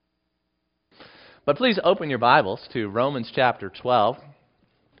But please open your Bibles to Romans chapter 12.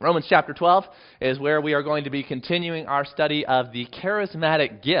 Romans chapter 12 is where we are going to be continuing our study of the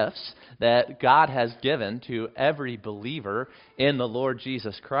charismatic gifts that God has given to every believer in the Lord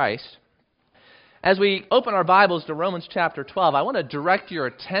Jesus Christ. As we open our Bibles to Romans chapter 12, I want to direct your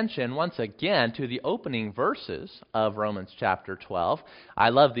attention once again to the opening verses of Romans chapter 12. I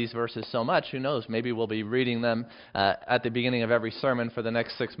love these verses so much. Who knows, maybe we'll be reading them at the beginning of every sermon for the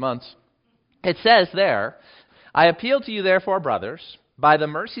next 6 months. It says there, "I appeal to you therefore, brothers, by the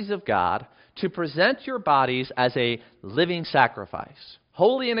mercies of God, to present your bodies as a living sacrifice,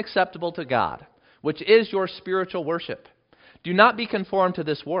 holy and acceptable to God, which is your spiritual worship. Do not be conformed to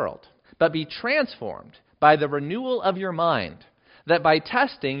this world, but be transformed by the renewal of your mind, that by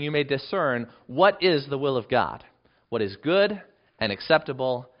testing you may discern what is the will of God, what is good and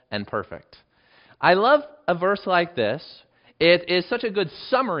acceptable and perfect." I love a verse like this. It is such a good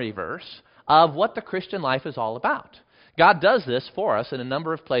summary verse of what the Christian life is all about. God does this for us in a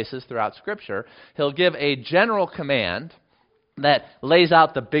number of places throughout Scripture. He'll give a general command that lays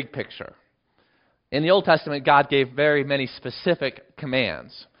out the big picture. In the Old Testament, God gave very many specific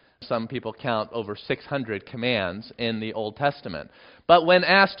commands. Some people count over 600 commands in the Old Testament. But when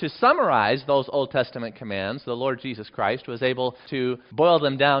asked to summarize those Old Testament commands, the Lord Jesus Christ was able to boil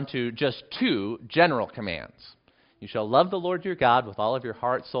them down to just 2 general commands. You shall love the Lord your God with all of your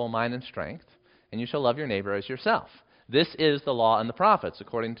heart, soul, mind, and strength, and you shall love your neighbor as yourself. This is the law and the prophets,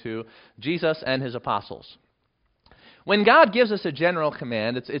 according to Jesus and his apostles. When God gives us a general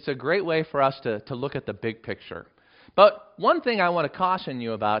command, it's a great way for us to look at the big picture. But one thing I want to caution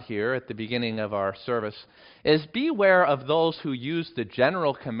you about here at the beginning of our service is beware of those who use the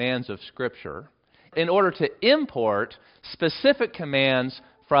general commands of Scripture in order to import specific commands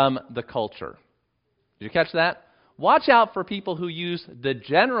from the culture. Did you catch that? Watch out for people who use the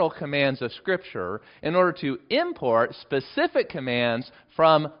general commands of Scripture in order to import specific commands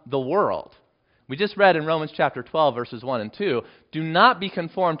from the world. We just read in Romans chapter 12, verses 1 and 2, "Do not be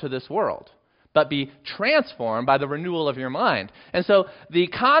conformed to this world, but be transformed by the renewal of your mind." And so the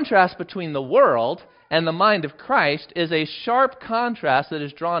contrast between the world and the mind of Christ is a sharp contrast that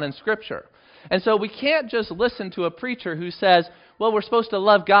is drawn in Scripture. And so we can't just listen to a preacher who says, well, we're supposed to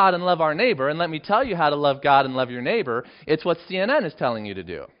love God and love our neighbor, and let me tell you how to love God and love your neighbor. It's what CNN is telling you to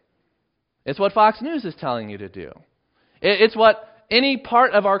do. It's what Fox News is telling you to do. It's what any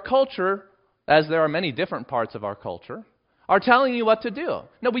part of our culture, as there are many different parts of our culture, are telling you what to do.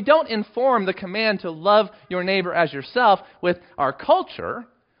 No, we don't inform the command to love your neighbor as yourself with our culture.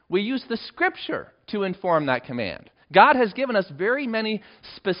 We use the Scripture to inform that command. God has given us very many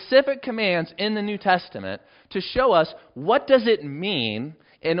specific commands in the New Testament to show us what does it mean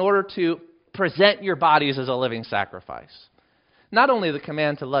in order to present your bodies as a living sacrifice. Not only the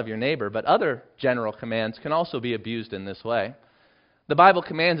command to love your neighbor, but other general commands can also be abused in this way. The Bible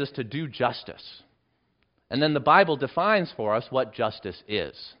commands us to do justice. And then the Bible defines for us what justice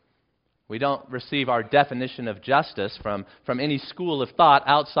is. We don't receive our definition of justice from any school of thought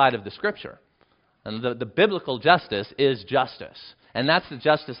outside of the Scripture. And the biblical justice is justice. And that's the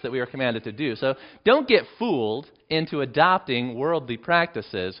justice that we are commanded to do. So don't get fooled into adopting worldly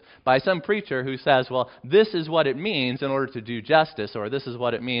practices by some preacher who says, well, this is what it means in order to do justice, or this is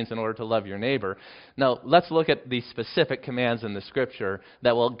what it means in order to love your neighbor. No, let's look at the specific commands in the Scripture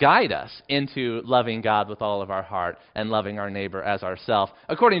that will guide us into loving God with all of our heart and loving our neighbor as ourselves,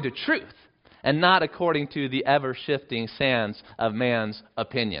 according to truth, and not according to the ever-shifting sands of man's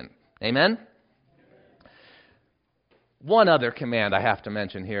opinion. Amen? One other command I have to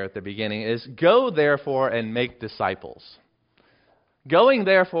mention here at the beginning is, "Go therefore and make disciples." Going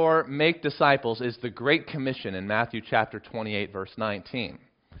therefore, make disciples is the Great Commission in Matthew chapter 28, verse 19.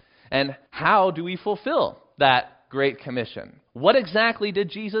 And how do we fulfill that Great Commission? What exactly did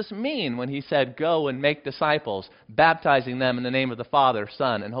Jesus mean when he said, "Go and make disciples, baptizing them in the name of the Father,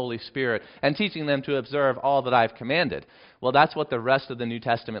 Son, and Holy Spirit, and teaching them to observe all that I've commanded"? Well, that's what the rest of the New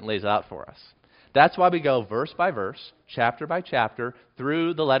Testament lays out for us. That's why we go verse by verse, chapter by chapter,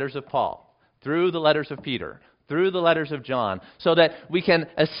 through the letters of Paul, through the letters of Peter, through the letters of John, so that we can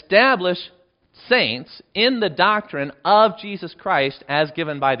establish saints in the doctrine of Jesus Christ as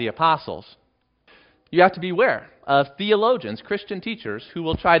given by the apostles. You have to beware of theologians, Christian teachers, who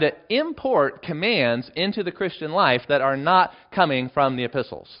will try to import commands into the Christian life that are not coming from the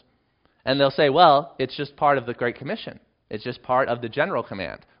epistles. And they'll say, well, it's just part of the Great Commission. It's just part of the general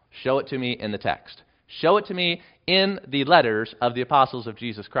command. Show it to me in the text. Show it to me in the letters of the apostles of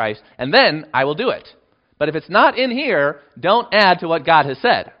Jesus Christ, and then I will do it. But if it's not in here, don't add to what God has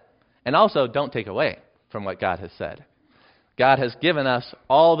said. And also, don't take away from what God has said. God has given us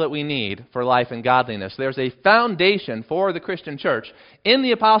all that we need for life and godliness. There's a foundation for the Christian church in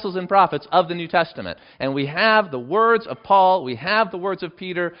the apostles and prophets of the New Testament. And we have the words of Paul, we have the words of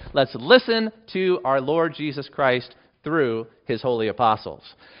Peter. Let's listen to our Lord Jesus Christ through his holy apostles.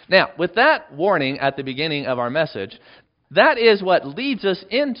 Now, with that warning at the beginning of our message, that is what leads us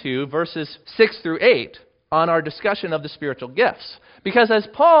into verses 6 through 8 on our discussion of the spiritual gifts. Because as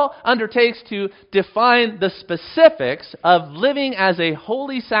Paul undertakes to define the specifics of living as a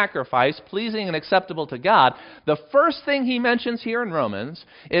holy sacrifice, pleasing and acceptable to God, the first thing he mentions here in Romans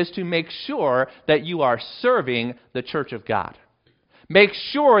is to make sure that you are serving the church of God. Make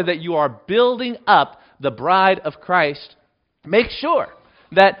sure that you are building up the bride of Christ. Make sure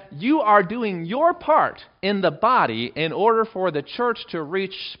that you are doing your part in the body in order for the church to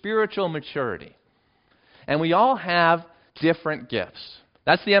reach spiritual maturity. And we all have different gifts.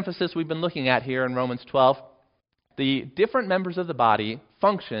 That's the emphasis we've been looking at here in Romans 12. The different members of the body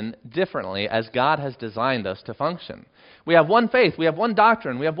function differently as God has designed us to function. We have one faith, we have one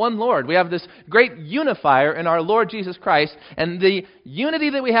doctrine, we have one Lord, we have this great unifier in our Lord Jesus Christ, and the unity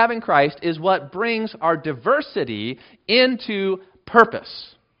that we have in Christ is what brings our diversity into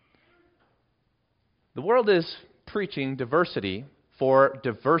purpose. The world is preaching diversity for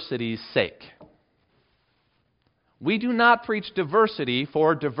diversity's sake. We do not preach diversity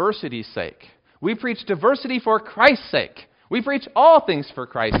for diversity's sake. We preach diversity for Christ's sake. We preach all things for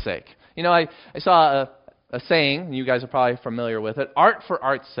Christ's sake. You know, I saw a saying, and you guys are probably familiar with it, art for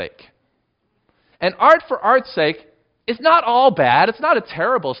art's sake. And art for art's sake is not all bad. It's not a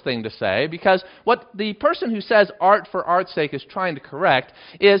terrible thing to say, because what the person who says art for art's sake is trying to correct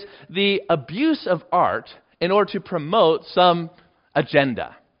is the abuse of art in order to promote some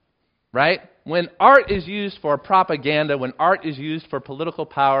agenda, right? When art is used for propaganda, when art is used for political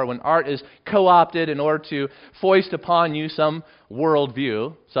power, when art is co-opted in order to foist upon you some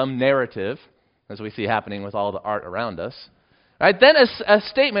worldview, some narrative, as we see happening with all the art around us, right? Then a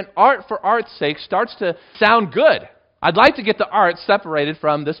statement, art for art's sake, starts to sound good. I'd like to get the art separated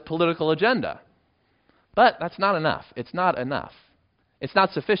from this political agenda. But that's not enough. It's not enough. It's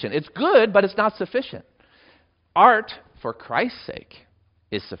not sufficient. It's good, but it's not sufficient. Art for Christ's sake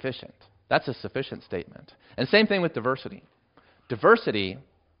is sufficient. That's a sufficient statement. And same thing with diversity. Diversity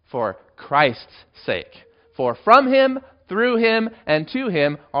for Christ's sake. For from him, through him, and to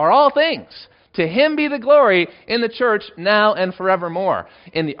him are all things. To him be the glory in the church now and forevermore.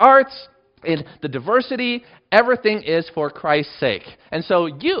 In the arts, in the diversity, everything is for Christ's sake. And so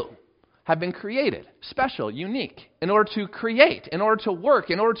you have been created, special, unique, in order to create, in order to work,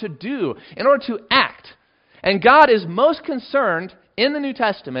 in order to do, in order to act. And God is most concerned in the New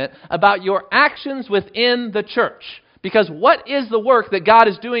Testament about your actions within the church. Because what is the work that God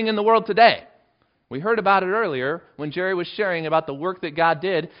is doing in the world today? We heard about it earlier when Jerry was sharing about the work that God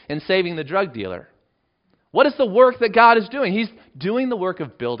did in saving the drug dealer. What is the work that God is doing? He's doing the work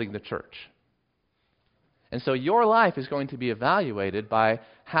of building the church. And so your life is going to be evaluated by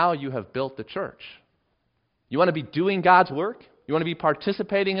how you have built the church. You want to be doing God's work? You want to be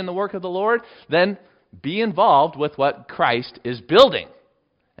participating in the work of the Lord? Then be involved with what Christ is building.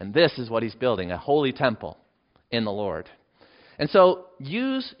 And this is what he's building, a holy temple in the Lord. And so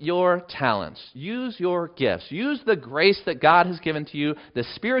use your talents, use your gifts, use the grace that God has given to you, the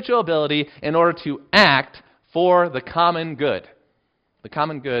spiritual ability, in order to act for the common good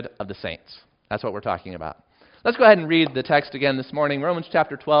of the saints. That's what we're talking about. Let's go ahead and read the text again this morning, Romans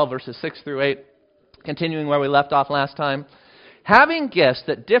chapter 12, verses 6 through 8, continuing where we left off last time. Having gifts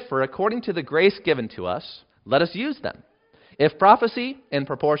that differ according to the grace given to us, let us use them. If prophecy, in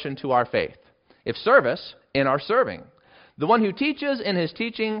proportion to our faith. If service, in our serving. The one who teaches, in his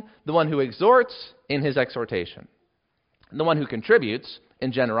teaching. The one who exhorts, in his exhortation. The one who contributes,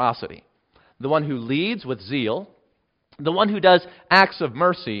 in generosity. The one who leads, with zeal. The one who does acts of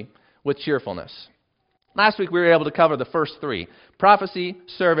mercy, with cheerfulness. Last week we were able to cover the first three: prophecy,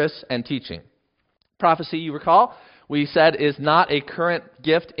 service, and teaching. Prophecy, you recall, we said is not a current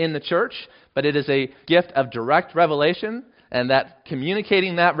gift in the church, but it is a gift of direct revelation, and that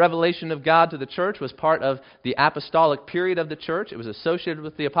communicating that revelation of God to the church was part of the apostolic period of the church. It was associated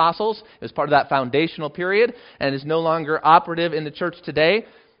with the apostles. It was part of that foundational period and is no longer operative in the church today.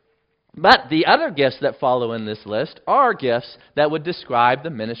 But the other gifts that follow in this list are gifts that would describe the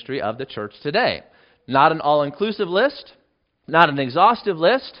ministry of the church today. Not an all-inclusive list, not an exhaustive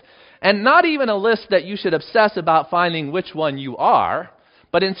list, and not even a list that you should obsess about finding which one you are,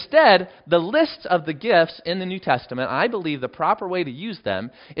 but instead, the lists of the gifts in the New Testament, I believe the proper way to use them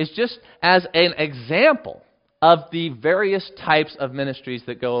is just as an example of the various types of ministries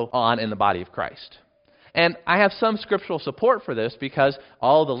that go on in the body of Christ. And I have some scriptural support for this because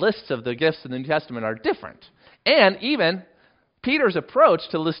all the lists of the gifts in the New Testament are different. And even Peter's approach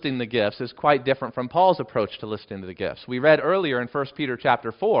to listing the gifts is quite different from Paul's approach to listing the gifts. We read earlier in 1 Peter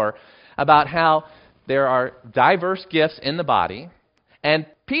chapter 4 about how there are diverse gifts in the body, and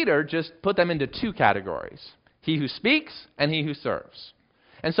Peter just put them into two categories: he who speaks and he who serves.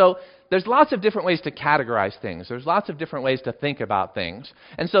 And so there's lots of different ways to categorize things. There's lots of different ways to think about things.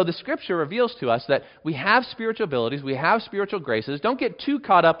 And so the Scripture reveals to us that we have spiritual abilities, we have spiritual graces. Don't get too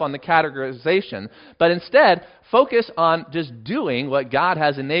caught up on the categorization, but instead focus on just doing what God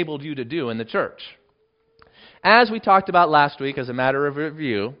has enabled you to do in the church. As we talked about last week, as a matter of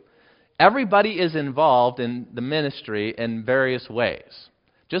review, everybody is involved in the ministry in various ways.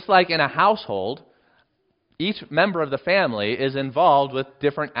 Just like in a household, each member of the family is involved with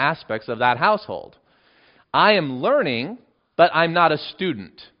different aspects of that household. I am learning, but I'm not a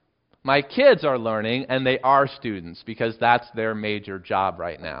student. My kids are learning, and they are students because that's their major job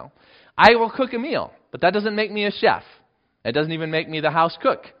right now. I will cook a meal, but that doesn't make me a chef. It doesn't even make me the house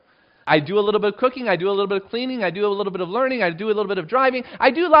cook. I do a little bit of cooking, I do a little bit of cleaning, I do a little bit of learning, I do a little bit of driving. I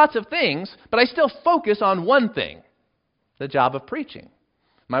do lots of things, but I still focus on one thing: the job of preaching.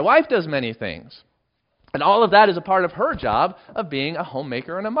 My wife does many things. And all of that is a part of her job of being a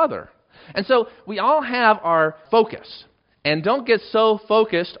homemaker and a mother. And so we all have our focus. And don't get so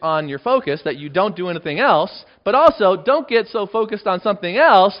focused on your focus that you don't do anything else, but also don't get so focused on something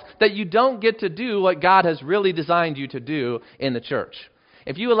else that you don't get to do what God has really designed you to do in the church.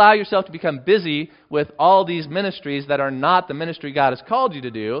 If you allow yourself to become busy with all these ministries that are not the ministry God has called you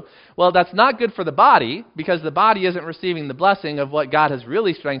to do, well, that's not good for the body, because the body isn't receiving the blessing of what God has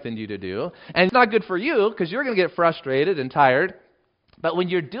really strengthened you to do. And it's not good for you, because you're going to get frustrated and tired. But when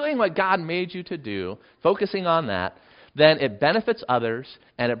you're doing what God made you to do, focusing on that, then it benefits others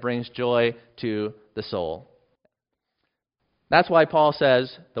and it brings joy to the soul. That's why Paul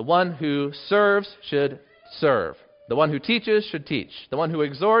says, the one who serves should serve. The one who teaches should teach. The one who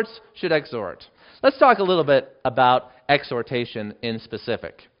exhorts should exhort. Let's talk a little bit about exhortation in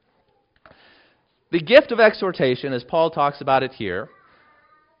specific. The gift of exhortation, as Paul talks about it here,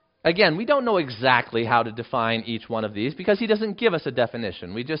 again, we don't know exactly how to define each one of these because he doesn't give us a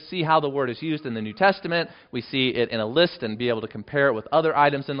definition. We just see how the word is used in the New Testament. We see it in a list and be able to compare it with other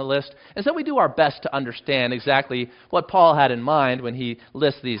items in the list. And so we do our best to understand exactly what Paul had in mind when he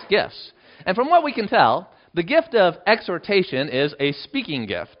lists these gifts. And from what we can tell, the gift of exhortation is a speaking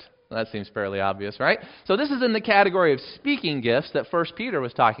gift. That seems fairly obvious, right? So this is in the category of speaking gifts that 1 Peter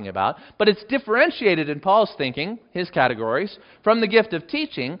was talking about, but it's differentiated in Paul's thinking, his categories, from the gift of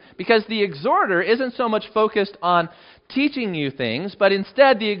teaching, because the exhorter isn't so much focused on teaching you things, but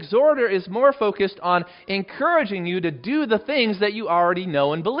instead the exhorter is more focused on encouraging you to do the things that you already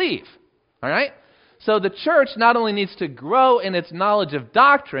know and believe. All right? So the church not only needs to grow in its knowledge of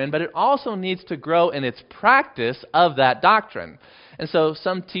doctrine, but it also needs to grow in its practice of that doctrine. And so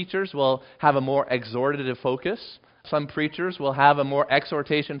some teachers will have a more exhortative focus. Some preachers will have a more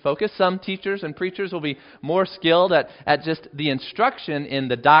exhortation focus. Some teachers and preachers will be more skilled at just the instruction in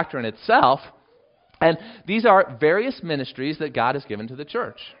the doctrine itself. And these are various ministries that God has given to the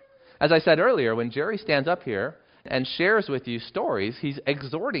church. As I said earlier, when Jerry stands up here and shares with you stories, he's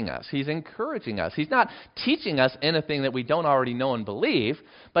exhorting us. He's encouraging us. He's not teaching us anything that we don't already know and believe,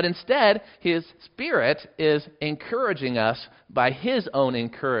 but instead, his Spirit is encouraging us by his own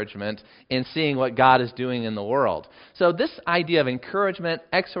encouragement in seeing what God is doing in the world. So this idea of encouragement,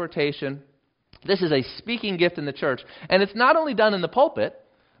 exhortation, this is a speaking gift in the church. And it's not only done in the pulpit,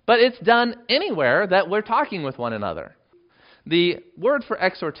 but it's done anywhere that we're talking with one another. The word for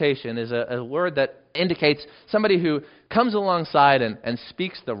exhortation is a word that indicates somebody who comes alongside and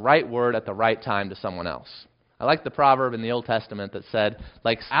speaks the right word at the right time to someone else. I like the proverb in the Old Testament that said,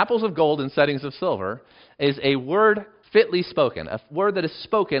 like apples of gold in settings of silver, is a word fitly spoken, a word that is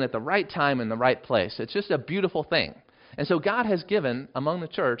spoken at the right time in the right place. It's just a beautiful thing. And so God has given among the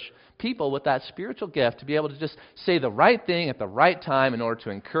church people with that spiritual gift to be able to just say the right thing at the right time in order to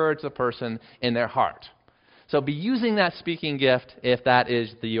encourage the person in their heart. So be using that speaking gift if that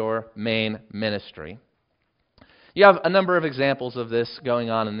is your main ministry. You have a number of examples of this going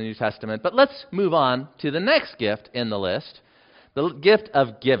on in the New Testament, but let's move on to the next gift in the list, the gift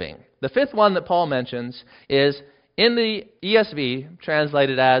of giving. The fifth one that Paul mentions is in the ESV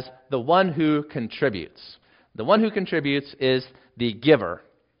translated as the one who contributes. The one who contributes is the giver.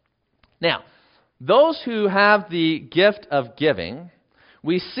 Now, those who have the gift of giving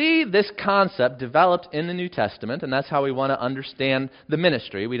We see this concept developed in the New Testament, and that's how we want to understand the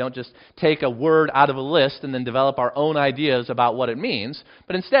ministry. We don't just take a word out of a list and then develop our own ideas about what it means,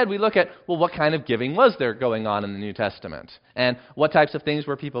 but instead we look at, well, what kind of giving was there going on in the New Testament? And what types of things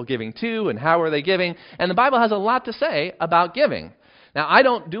were people giving to, and how were they giving? And the Bible has a lot to say about giving. Now, I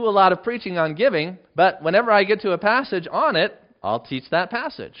don't do a lot of preaching on giving, but whenever I get to a passage on it, I'll teach that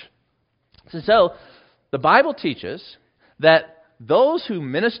passage. So the Bible teaches that those who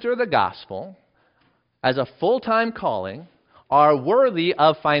minister the gospel as a full-time calling are worthy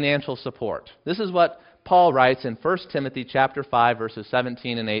of financial support. This is what Paul writes in 1 Timothy chapter 5, verses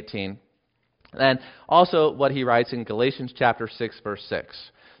 17 and 18, and also what he writes in Galatians chapter 6, verse 6.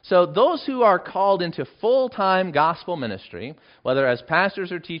 So those who are called into full-time gospel ministry, whether as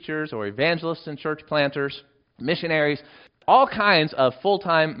pastors or teachers or evangelists and church planters, missionaries, all kinds of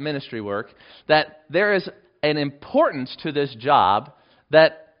full-time ministry work, that there is an importance to this job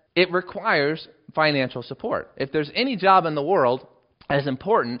that it requires financial support. If there's any job in the world as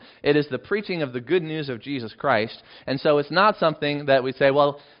important, it is the preaching of the good news of Jesus Christ. And so it's not something that we say,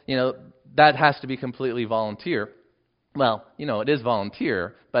 well, that has to be completely volunteer. Well, it is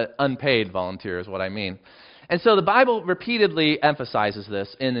volunteer, but unpaid volunteer is what I mean. And so the Bible repeatedly emphasizes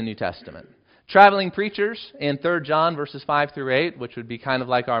this in the New Testament. Traveling preachers in 3 John verses 5 through 8, which would be kind of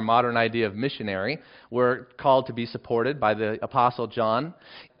like our modern idea of missionary, were called to be supported by the Apostle John.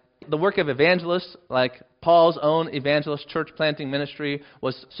 The work of evangelists, like Paul's own evangelist church planting ministry,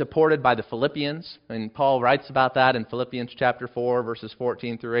 was supported by the Philippians, and Paul writes about that in Philippians chapter 4, verses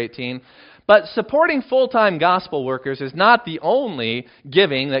 14 through 18. But supporting full-time gospel workers is not the only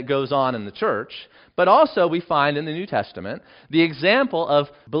giving that goes on in the church, but also we find in the New Testament the example of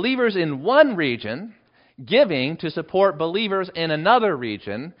believers in one region giving to support believers in another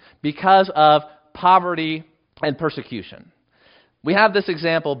region because of poverty and persecution. We have this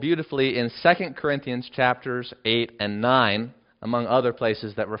example beautifully in 2 Corinthians chapters 8 and 9, among other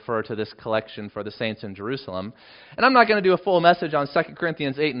places that refer to this collection for the saints in Jerusalem. And I'm not going to do a full message on 2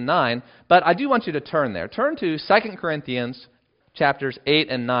 Corinthians 8 and 9, but I do want you to turn there. Turn to 2 Corinthians chapters 8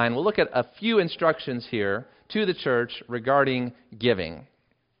 and 9. We'll look at a few instructions here to the church regarding giving.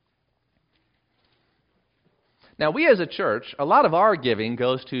 Now, we as a church, a lot of our giving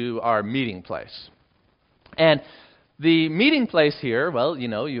goes to our meeting place. And the meeting place here, well,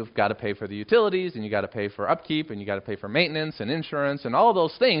 you've got to pay for the utilities, and you've got to pay for upkeep, and you've got to pay for maintenance and insurance and all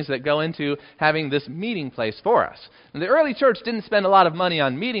those things that go into having this meeting place for us. And the early church didn't spend a lot of money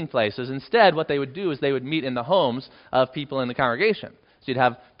on meeting places. Instead, what they would do is they would meet in the homes of people in the congregation. So you'd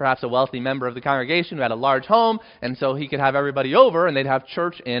have perhaps a wealthy member of the congregation who had a large home, and so he could have everybody over, and they'd have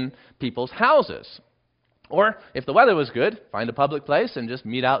church in people's houses. Or, if the weather was good, find a public place and just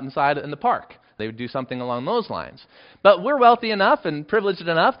meet out inside in the park. They would do something along those lines. But we're wealthy enough and privileged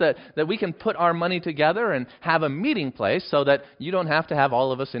enough that we can put our money together and have a meeting place so that you don't have to have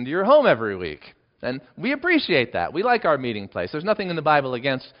all of us into your home every week. And we appreciate that. We like our meeting place. There's nothing in the Bible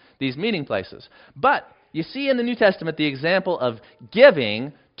against these meeting places. But you see in the New Testament the example of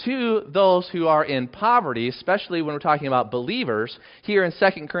giving to those who are in poverty, especially when we're talking about believers, here in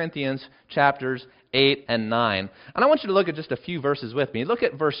 2 Corinthians chapters 8 and 9. And I want you to look at just a few verses with me. Look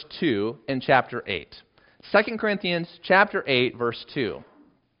at verse 2 in chapter 8. 2 Corinthians chapter 8, verse 2.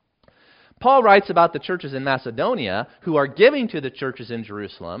 Paul writes about the churches in Macedonia who are giving to the churches in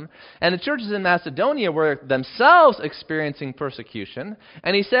Jerusalem. And the churches in Macedonia were themselves experiencing persecution.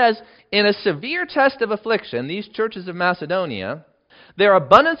 And he says, in a severe test of affliction, these churches of Macedonia, their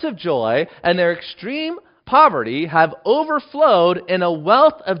abundance of joy and their extreme poverty have overflowed in a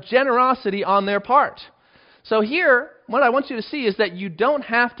wealth of generosity on their part. So here, what I want you to see is that you don't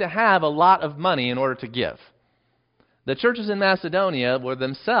have to have a lot of money in order to give. The churches in Macedonia were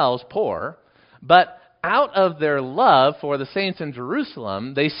themselves poor, but out of their love for the saints in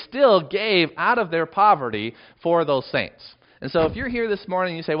Jerusalem, they still gave out of their poverty for those saints. And so if you're here this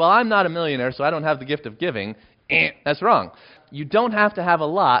morning and you say, well, I'm not a millionaire, so I don't have the gift of giving, that's wrong. You don't have to have a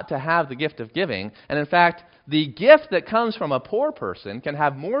lot to have the gift of giving. And in fact, the gift that comes from a poor person can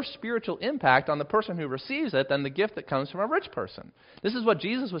have more spiritual impact on the person who receives it than the gift that comes from a rich person. This is what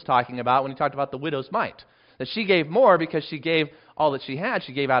Jesus was talking about when he talked about the widow's mite. That she gave more because she gave all that she had.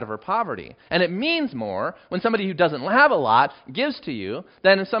 She gave out of her poverty. And it means more when somebody who doesn't have a lot gives to you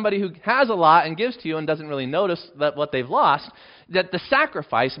than somebody who has a lot and gives to you and doesn't really notice that what they've lost, that the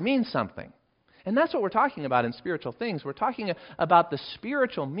sacrifice means something. And that's what we're talking about in spiritual things. We're talking about the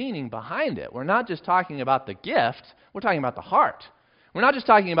spiritual meaning behind it. We're not just talking about the gift. We're talking about the heart. We're not just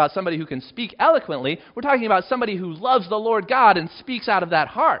talking about somebody who can speak eloquently. We're talking about somebody who loves the Lord God and speaks out of that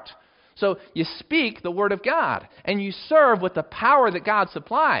heart. So you speak the word of God, and you serve with the power that God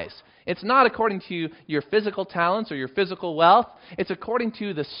supplies. It's not according to your physical talents or your physical wealth. It's according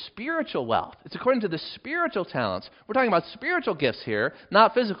to the spiritual wealth. It's according to the spiritual talents. We're talking about spiritual gifts here,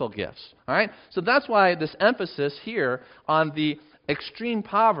 not physical gifts. All right? So that's why this emphasis here on the extreme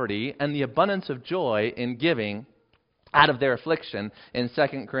poverty and the abundance of joy in giving out of their affliction in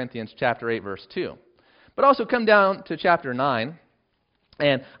 2 Corinthians chapter 8, verse 2. But also come down to chapter 9,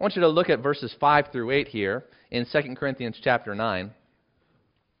 and I want you to look at verses 5 through 8 here in 2 Corinthians chapter 9.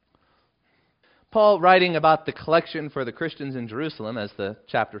 Paul, writing about the collection for the Christians in Jerusalem, as the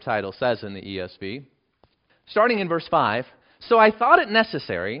chapter title says in the ESV, starting in verse 5, "So I thought it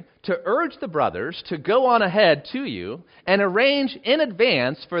necessary to urge the brothers to go on ahead to you and arrange in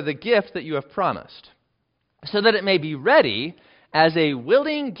advance for the gift that you have promised, so that it may be ready as a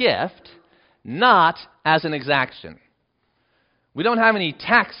willing gift, not as an exaction." We don't have any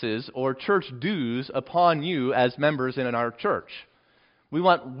taxes or church dues upon you as members in our church. We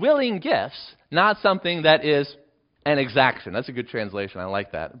want willing gifts, not something that is an exaction. That's a good translation. I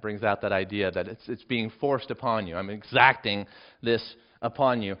like that. It brings out that idea that it's being forced upon you. I'm exacting this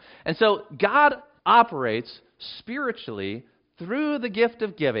upon you. And so God operates spiritually through the gift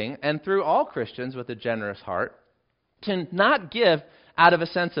of giving and through all Christians with a generous heart to not give out of a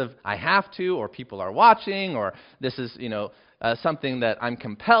sense of I have to, or people are watching, or this is, something that I'm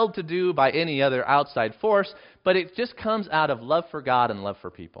compelled to do by any other outside force, but it just comes out of love for God and love for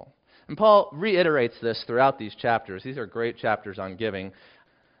people. And Paul reiterates this throughout these chapters. These are great chapters on giving.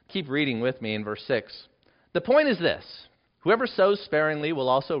 Keep reading with me in verse 6. "The point is this: whoever sows sparingly will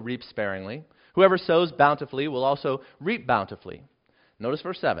also reap sparingly. Whoever sows bountifully will also reap bountifully." Notice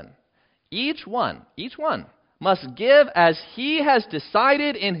verse 7. Each one must give as he has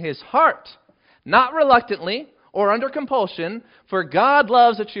decided in his heart, not reluctantly or under compulsion, for God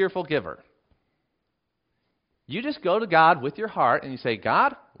loves a cheerful giver. You just go to God with your heart and you say,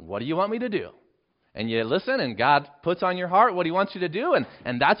 "God, what do you want me to do?" And you listen, and God puts on your heart what he wants you to do,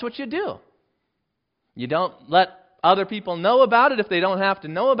 and that's what you do. You don't let other people know about it if they don't have to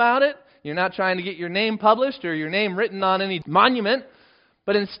know about it. You're not trying to get your name published or your name written on any monument,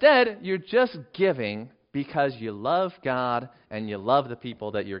 but instead you're just giving because you love God and you love the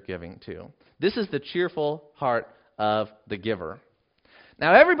people that you're giving to. This is the cheerful heart of the giver.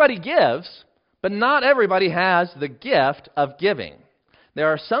 Now, everybody gives, but not everybody has the gift of giving. There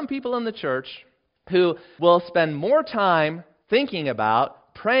are some people in the church who will spend more time thinking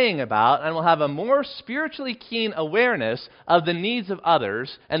about, praying about, and will have a more spiritually keen awareness of the needs of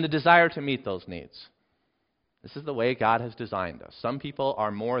others and the desire to meet those needs. This is the way God has designed us. Some people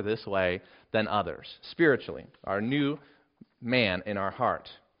are more this way than others, spiritually, our new man in our heart.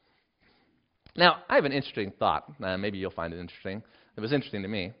 Now, I have an interesting thought. Maybe you'll find it interesting. It was interesting to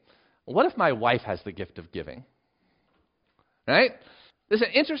me. What if my wife has the gift of giving? Right? There's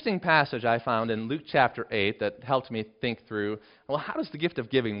an interesting passage I found in Luke chapter 8 that helped me think through, well, how does the gift of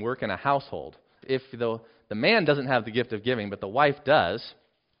giving work in a household? If the man doesn't have the gift of giving, but the wife does,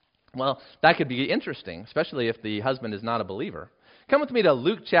 well, that could be interesting, especially if the husband is not a believer. Come with me to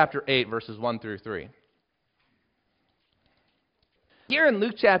Luke chapter 8, verses 1 through 3. Here in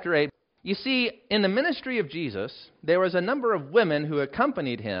Luke chapter 8, you see, in the ministry of Jesus, there was a number of women who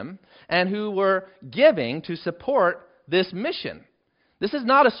accompanied him and who were giving to support this mission. This is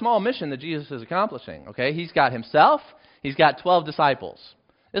not a small mission that Jesus is accomplishing, okay? He's got himself, he's got 12 disciples.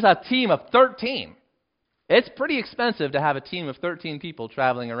 This is a team of 13. It's pretty expensive to have a team of 13 people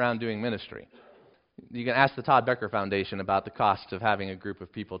traveling around doing ministry. You can ask the Todd Becker Foundation about the cost of having a group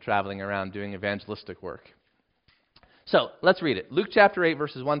of people traveling around doing evangelistic work. So, let's read it. Luke chapter 8,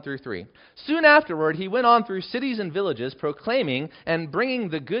 verses 1 through 3. "Soon afterward, he went on through cities and villages, proclaiming and bringing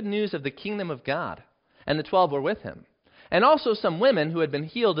the good news of the kingdom of God. And the 12 were with him. And also some women who had been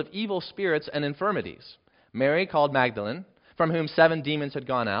healed of evil spirits and infirmities. Mary, called Magdalene, from whom 7 demons had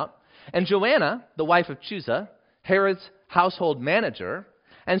gone out. And Joanna, the wife of Chuza, Herod's household manager.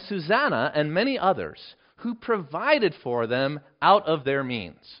 And Susanna, and many others, who provided for them out of their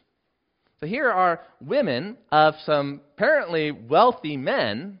means." So here are women of some apparently wealthy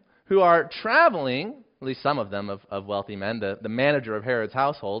men who are traveling, at least some of them of wealthy men. The manager of Herod's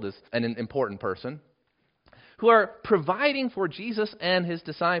household is an important person, who are providing for Jesus and his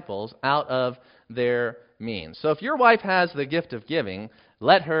disciples out of their means. So if your wife has the gift of giving,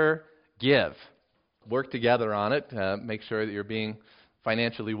 let her give. Work together on it. Make sure that you're being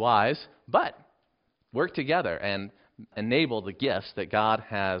financially wise, but work together and enable the gifts that God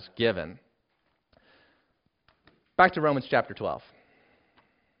has given. Back to Romans chapter 12.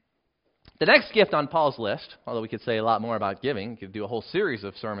 The next gift on Paul's list, although we could say a lot more about giving, we could do a whole series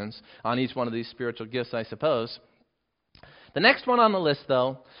of sermons on each one of these spiritual gifts, I suppose. The next one on the list,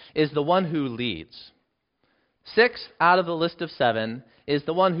 though, is the one who leads. 6 out of the list of 7 is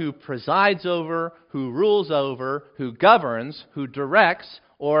the one who presides over, who rules over, who governs, who directs,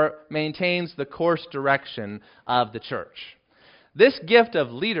 or maintains the course direction of the church. This gift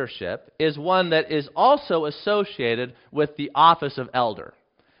of leadership is one that is also associated with the office of elder.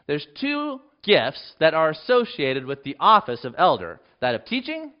 There's 2 gifts that are associated with the office of elder, that of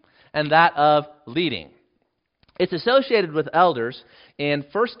teaching and that of leading. It's associated with elders in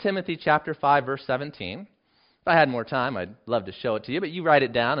 1 Timothy chapter 5, verse 17. If I had more time, I'd love to show it to you, but you write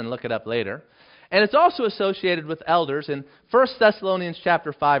it down and look it up later. And it's also associated with elders in 1 Thessalonians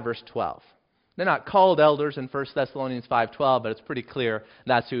chapter 5, verse 12. They're not called elders in 1 Thessalonians 5:12, but it's pretty clear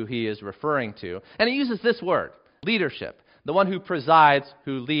that's who he is referring to. And he uses this word, leadership. The one who presides,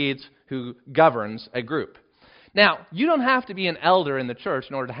 who leads, who governs a group. Now, you don't have to be an elder in the church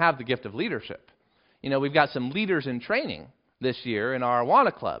in order to have the gift of leadership. You know, we've got some leaders in training this year in our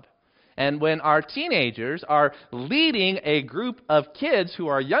Awana Club. And when our teenagers are leading a group of kids who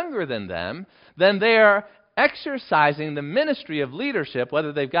are younger than them, then they are exercising the ministry of leadership,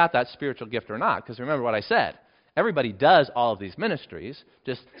 whether they've got that spiritual gift or not. Because remember what I said. Everybody does all of these ministries.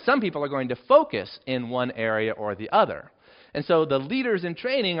 Just some people are going to focus in one area or the other. And so the leaders in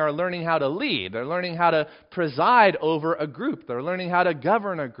training are learning how to lead. They're learning how to preside over a group. They're learning how to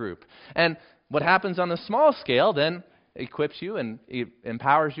govern a group. And what happens on the small scale then equips you and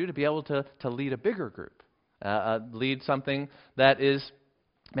empowers you to be able to lead a bigger group. Lead something that is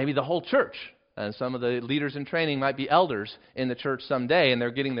maybe the whole church. And some of the leaders in training might be elders in the church someday, and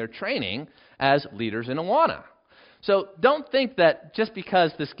they're getting their training as leaders in Awana. So don't think that just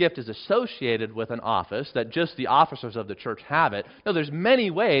because this gift is associated with an office, that just the officers of the church have it. No, there's many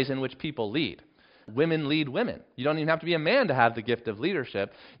ways in which people lead. Women lead women. You don't even have to be a man to have the gift of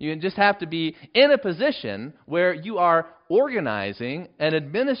leadership. You just have to be in a position where you are organizing and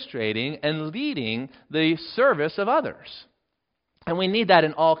administrating and leading the service of others. And we need that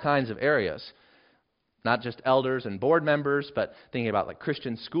in all kinds of areas. Not just elders and board members, but thinking about like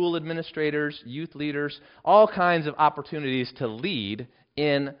Christian school administrators, youth leaders, all kinds of opportunities to lead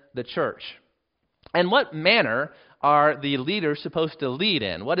in the church. And what manner are the leaders supposed to lead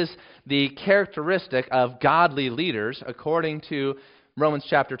in? What is the characteristic of godly leaders according to Romans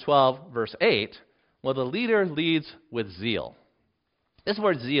chapter 12, verse 8? Well, the leader leads with zeal. This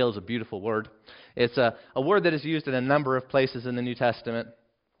word zeal is a beautiful word. It's a word that is used in a number of places in the New Testament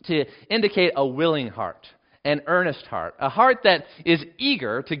to indicate a willing heart, an earnest heart, a heart that is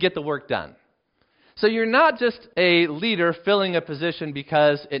eager to get the work done. So you're not just a leader filling a position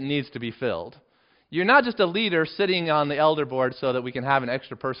because it needs to be filled. You're not just a leader sitting on the elder board so that we can have an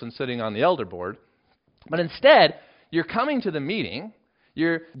extra person sitting on the elder board, but instead, you're coming to the meeting,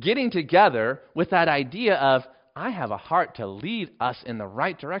 you're getting together with that idea of, I have a heart to lead us in the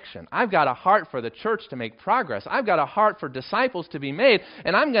right direction. I've got a heart for the church to make progress. I've got a heart for disciples to be made,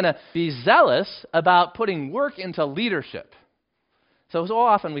 and I'm going to be zealous about putting work into leadership. So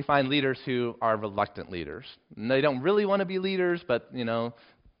often we find leaders who are reluctant leaders. And they don't really want to be leaders, but, you know,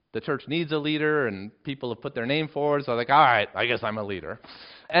 the church needs a leader, and people have put their name forward, so they're like, all right, I guess I'm a leader.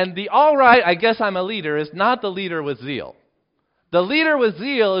 And the all right, I guess I'm a leader is not the leader with zeal. The leader with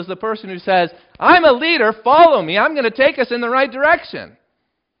zeal is the person who says, I'm a leader, follow me, I'm going to take us in the right direction.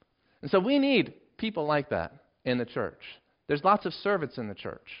 And so we need people like that in the church. There's lots of servants in the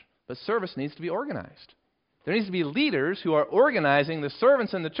church, but service needs to be organized. There needs to be leaders who are organizing the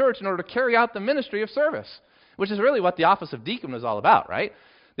servants in the church in order to carry out the ministry of service, which is really what the office of deacon was all about, right?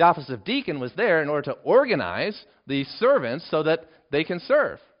 The office of deacon was there in order to organize the servants so that they can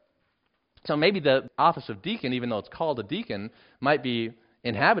serve. So maybe the office of deacon, even though it's called a deacon, might be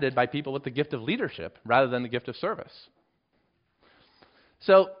inhabited by people with the gift of leadership rather than the gift of service.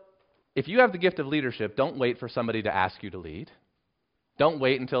 So if you have the gift of leadership, don't wait for somebody to ask you to lead. Don't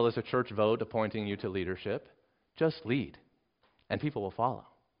wait until there's a church vote appointing you to leadership. Just lead, and people will follow.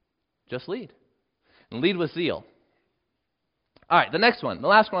 Just lead. And lead with zeal. All right, the next one, the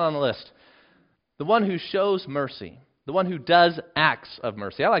last one on the list. The one who shows mercy. The one who does acts of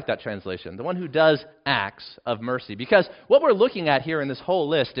mercy. I like that translation. The one who does acts of mercy. Because what we're looking at here in this whole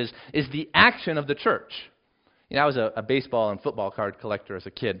list is the action of the church. You know, I was a baseball and football card collector as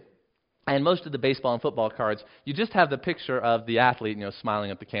a kid. And most of the baseball and football cards, you just have the picture of the athlete, you know,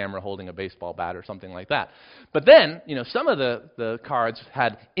 smiling at the camera, holding a baseball bat or something like that. But then, you know, some of the cards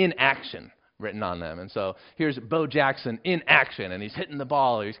had inaction, written on them. And so here's Bo Jackson in action, and he's hitting the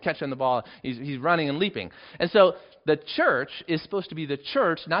ball, or he's catching the ball, he's running and leaping. And so the church is supposed to be the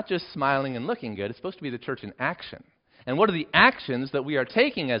church, not just smiling and looking good. It's supposed to be the church in action. And what are the actions that we are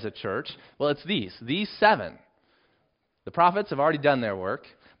taking as a church? Well, it's these 7. The prophets have already done their work,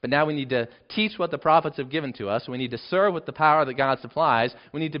 but now we need to teach what the prophets have given to us. We need to serve with the power that God supplies.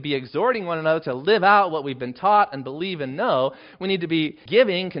 We need to be exhorting one another to live out what we've been taught and believe and know. We need to be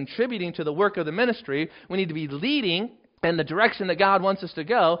giving, contributing to the work of the ministry. We need to be leading in the direction that God wants us to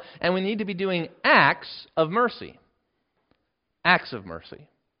go, and we need to be doing acts of mercy. Acts of mercy.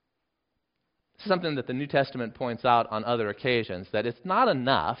 This is something that the New Testament points out on other occasions, that it's not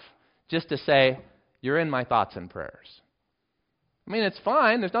enough just to say, you're in my thoughts and prayers. I mean, it's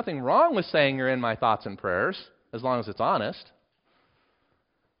fine. There's nothing wrong with saying you're in my thoughts and prayers, as long as it's honest.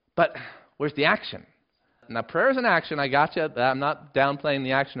 But where's the action? Now, prayer is an action. I got you. I'm not downplaying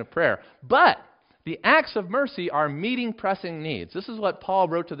the action of prayer. But the acts of mercy are meeting pressing needs. This is what Paul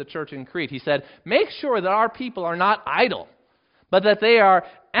wrote to the church in Crete. He said, make sure that our people are not idle, but that they are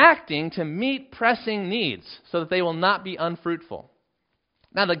acting to meet pressing needs so that they will not be unfruitful.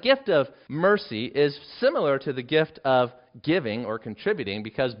 Now, the gift of mercy is similar to the gift of giving or contributing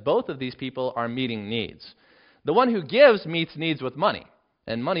because both of these people are meeting needs. The one who gives meets needs with money,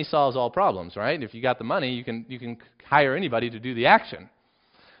 and money solves all problems, right? If you got the money, you can hire anybody to do the action.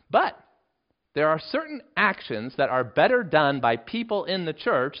 But there are certain actions that are better done by people in the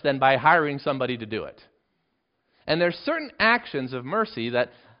church than by hiring somebody to do it. And there's certain actions of mercy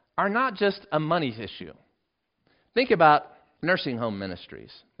that are not just a money issue. Think about nursing home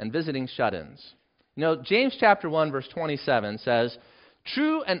ministries and visiting shut-ins. You know, James chapter 1, verse 27 says,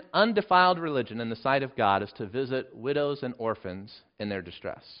 true and undefiled religion in the sight of God is to visit widows and orphans in their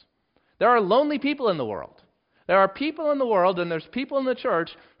distress. There are lonely people in the world. There are people in the world, and there's people in the church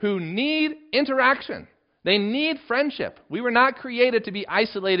who need interaction. They need friendship. We were not created to be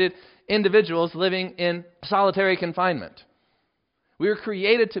isolated individuals living in solitary confinement. We were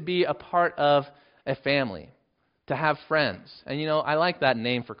created to be a part of a family, to have friends. And you know, I like that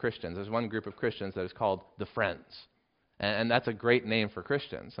name for Christians. There's one group of Christians that is called the Friends. And that's a great name for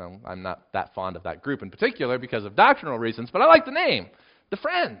Christians. I'm not that fond of that group in particular because of doctrinal reasons, but I like the name, the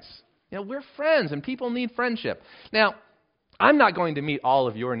Friends. You know, we're friends, and people need friendship. Now, I'm not going to meet all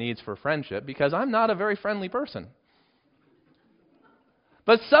of your needs for friendship because I'm not a very friendly person.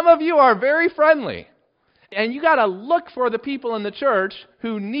 But some of you are very friendly. And you got to look for the people in the church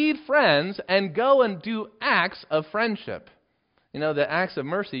who need friends and go and do acts of friendship. You know, the acts of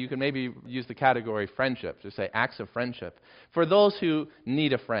mercy, you can maybe use the category friendship, just say acts of friendship, for those who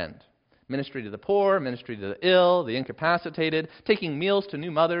need a friend. Ministry to the poor, ministry to the ill, the incapacitated, taking meals to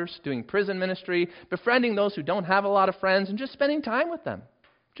new mothers, doing prison ministry, befriending those who don't have a lot of friends, and just spending time with them.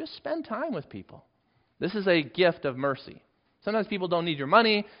 Just spend time with people. This is a gift of mercy. Sometimes people don't need your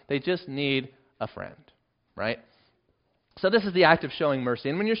money, they just need a friend, right? So this is the act of showing mercy.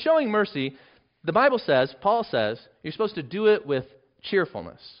 And when you're showing mercy, the Bible says, Paul says, you're supposed to do it with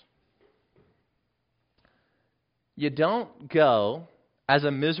cheerfulness. You don't go as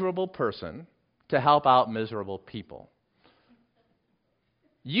a miserable person to help out miserable people.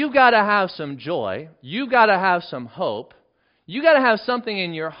 You got to have some joy. You got to have some hope. You got to have something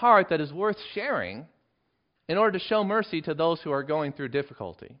in your heart that is worth sharing in order to show mercy to those who are going through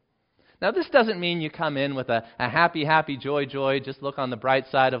difficulty. Now, this doesn't mean you come in with a happy, happy, joy, joy, just look on the bright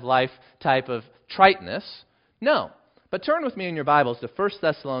side of life type of triteness. No. But turn with me in your Bibles to 1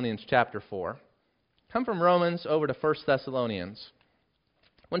 Thessalonians chapter 4. Come from Romans over to 1 Thessalonians.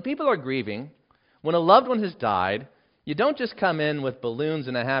 When people are grieving, when a loved one has died, you don't just come in with balloons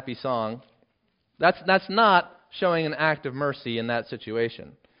and a happy song. That's not showing an act of mercy in that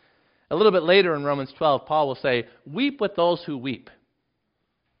situation. A little bit later in Romans 12, Paul will say, weep with those who weep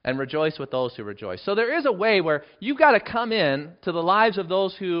and rejoice with those who rejoice. So there is a way where you've got to come in to the lives of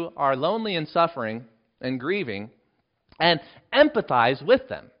those who are lonely and suffering and grieving and empathize with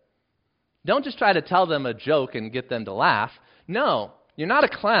them. Don't just try to tell them a joke and get them to laugh. No, you're not a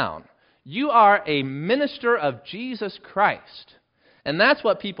clown. You are a minister of Jesus Christ. And that's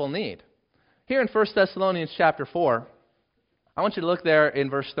what people need. Here in 1 Thessalonians chapter 4, I want you to look there in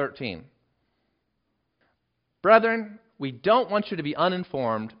verse 13. Brethren, we don't want you to be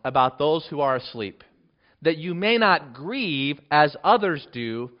uninformed about those who are asleep, that you may not grieve as others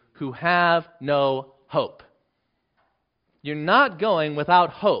do who have no hope. You're not going without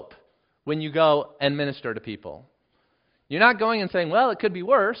hope when you go and minister to people. You're not going and saying, well, it could be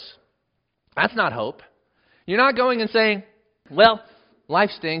worse. That's not hope. You're not going and saying, well,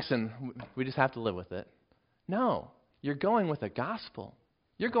 life stinks and we just have to live with it. No, you're going with the gospel.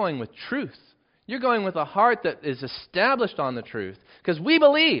 You're going with truth. You're going with a heart that is established on the truth. Because we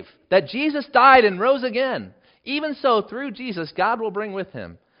believe that Jesus died and rose again. Even so, through Jesus, God will bring with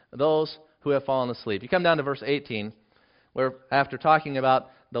him those who have fallen asleep. You come down to verse 18, where after talking about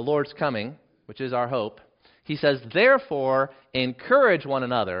the Lord's coming, which is our hope, he says, therefore, encourage one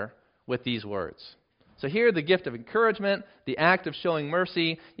another with these words. So here, the gift of encouragement, the act of showing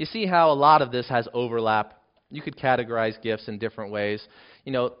mercy, you see how a lot of this has overlap. You could categorize gifts in different ways.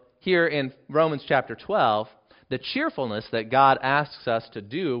 Here in Romans chapter 12, the cheerfulness that God asks us to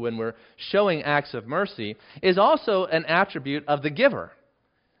do when we're showing acts of mercy is also an attribute of the giver.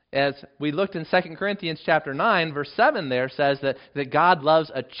 As we looked in 2 Corinthians chapter 9, verse 7 there says that God loves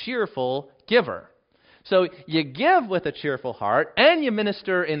a cheerful giver. So you give with a cheerful heart, and you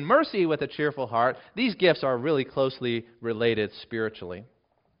minister in mercy with a cheerful heart. These gifts are really closely related spiritually.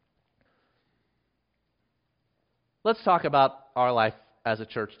 Let's talk about our life as a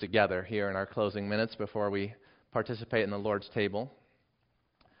church together here in our closing minutes before we participate in the Lord's table.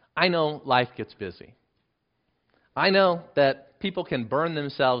 I know life gets busy. I know that people can burn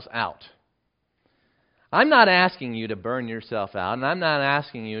themselves out. I'm not asking you to burn yourself out, and I'm not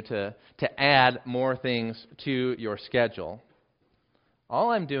asking you to add more things to your schedule.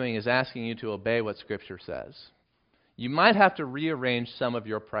 All I'm doing is asking you to obey what Scripture says. You might have to rearrange some of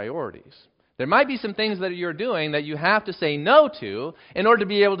your priorities. There might be some things that you're doing that you have to say no to in order to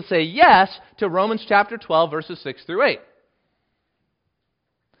be able to say yes to Romans chapter 12, verses 6 through 8.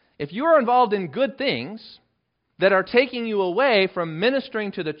 If you are involved in good things that are taking you away from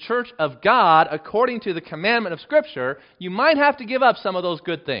ministering to the church of God according to the commandment of Scripture, you might have to give up some of those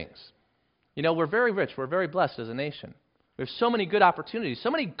good things. We're very rich. We're very blessed as a nation. We have so many good opportunities, so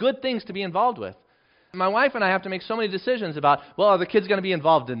many good things to be involved with. My wife and I have to make so many decisions about, are the kids going to be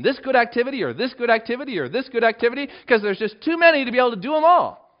involved in this good activity or this good activity or this good activity? Because there's just too many to be able to do them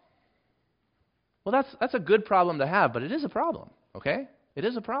all. Well, that's a good problem to have, but it is a problem, okay? It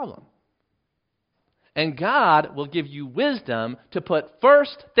is a problem. And God will give you wisdom to put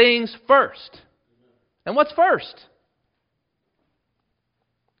first things first. And what's first?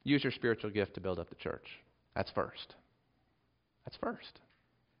 Use your spiritual gift to build up the church. That's first. That's first.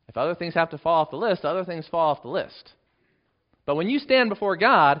 If other things have to fall off the list, other things fall off the list. But when you stand before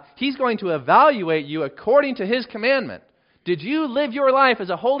God, He's going to evaluate you according to His commandment. Did you live your life as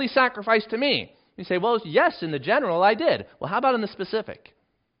a holy sacrifice to me? You say, well, yes, in the general I did. Well, how about in the specific?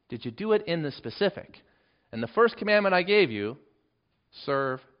 Did you do it in the specific? And the first commandment I gave you,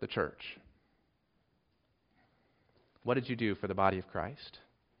 serve the church. What did you do for the body of Christ?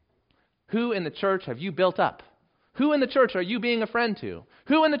 Who in the church have you built up? Who in the church are you being a friend to?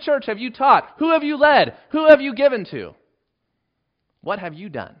 Who in the church have you taught? Who have you led? Who have you given to? What have you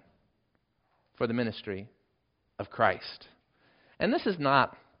done for the ministry of Christ? And this is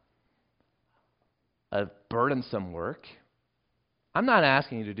not a burdensome work. I'm not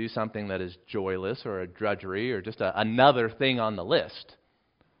asking you to do something that is joyless or a drudgery or just another thing on the list.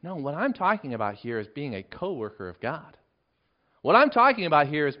 No, what I'm talking about here is being a co-worker of God. What I'm talking about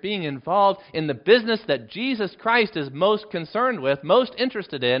here is being involved in the business that Jesus Christ is most concerned with, most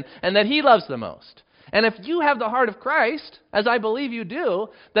interested in, and that He loves the most. And if you have the heart of Christ, as I believe you do,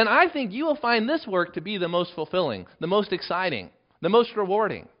 then I think you will find this work to be the most fulfilling, the most exciting, the most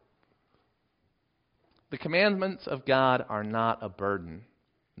rewarding. The commandments of God are not a burden.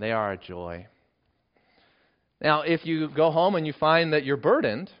 They are a joy. Now, if you go home and you find that you're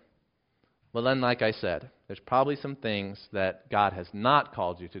burdened, well then, like I said, there's probably some things that God has not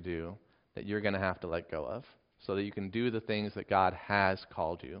called you to do that you're going to have to let go of so that you can do the things that God has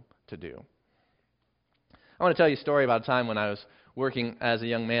called you to do. I want to tell you a story about a time when I was working as a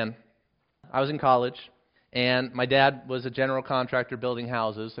young man. I was in college, and my dad was a general contractor building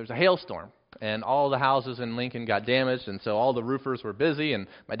houses. There's a hailstorm, and all the houses in Lincoln got damaged, and so all the roofers were busy, and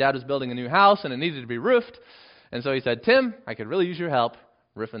my dad was building a new house, and it needed to be roofed. And so he said, Tim, I could really use your help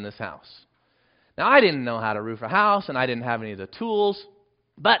roofing this house. Now, I didn't know how to roof a house, and I didn't have any of the tools,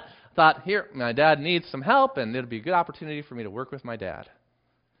 but I thought, here, my dad needs some help, and it'll be a good opportunity for me to work with my dad.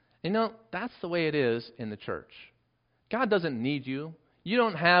 That's the way it is in the church. God doesn't need you. You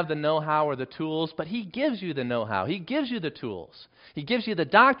don't have the know-how or the tools, but He gives you the know-how. He gives you the tools. He gives you the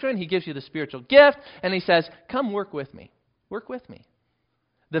doctrine. He gives you the spiritual gift, and He says, come work with me. Work with me.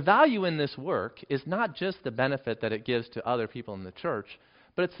 The value in this work is not just the benefit that it gives to other people in the church,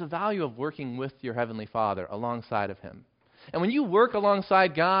 but it's the value of working with your Heavenly Father alongside of Him. And when you work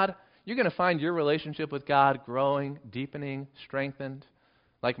alongside God, you're going to find your relationship with God growing, deepening, strengthened,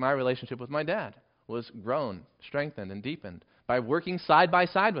 like my relationship with my dad was grown, strengthened, and deepened by working side by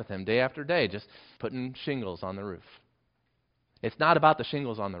side with Him day after day, just putting shingles on the roof. It's not about the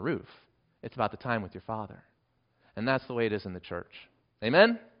shingles on the roof. It's about the time with your Father. And that's the way it is in the church. Amen?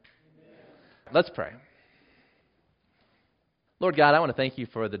 Amen. Let's pray. Lord God, I want to thank you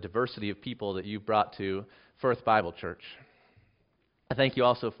for the diversity of people that you've brought to Firth Bible Church. I thank you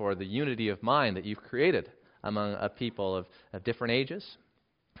also for the unity of mind that you've created among a people of different ages,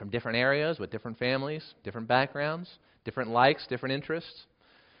 from different areas, with different families, different backgrounds, different likes, different interests.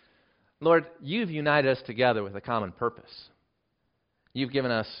 Lord, you've united us together with a common purpose. You've given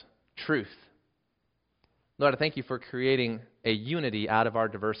us truth. Lord, I thank you for creating a unity out of our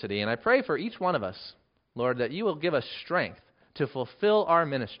diversity. And I pray for each one of us, Lord, that you will give us strength to fulfill our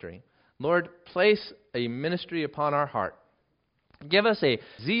ministry. Lord, place a ministry upon our heart. Give us a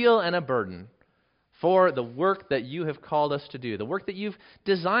zeal and a burden for the work that you have called us to do, the work that you've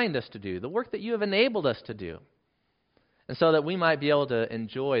designed us to do, the work that you have enabled us to do. And so that we might be able to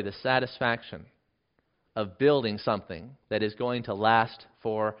enjoy the satisfaction of building something that is going to last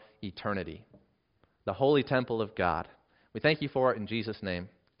for eternity, the holy temple of God. We thank you for it in Jesus' name.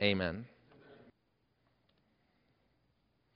 Amen.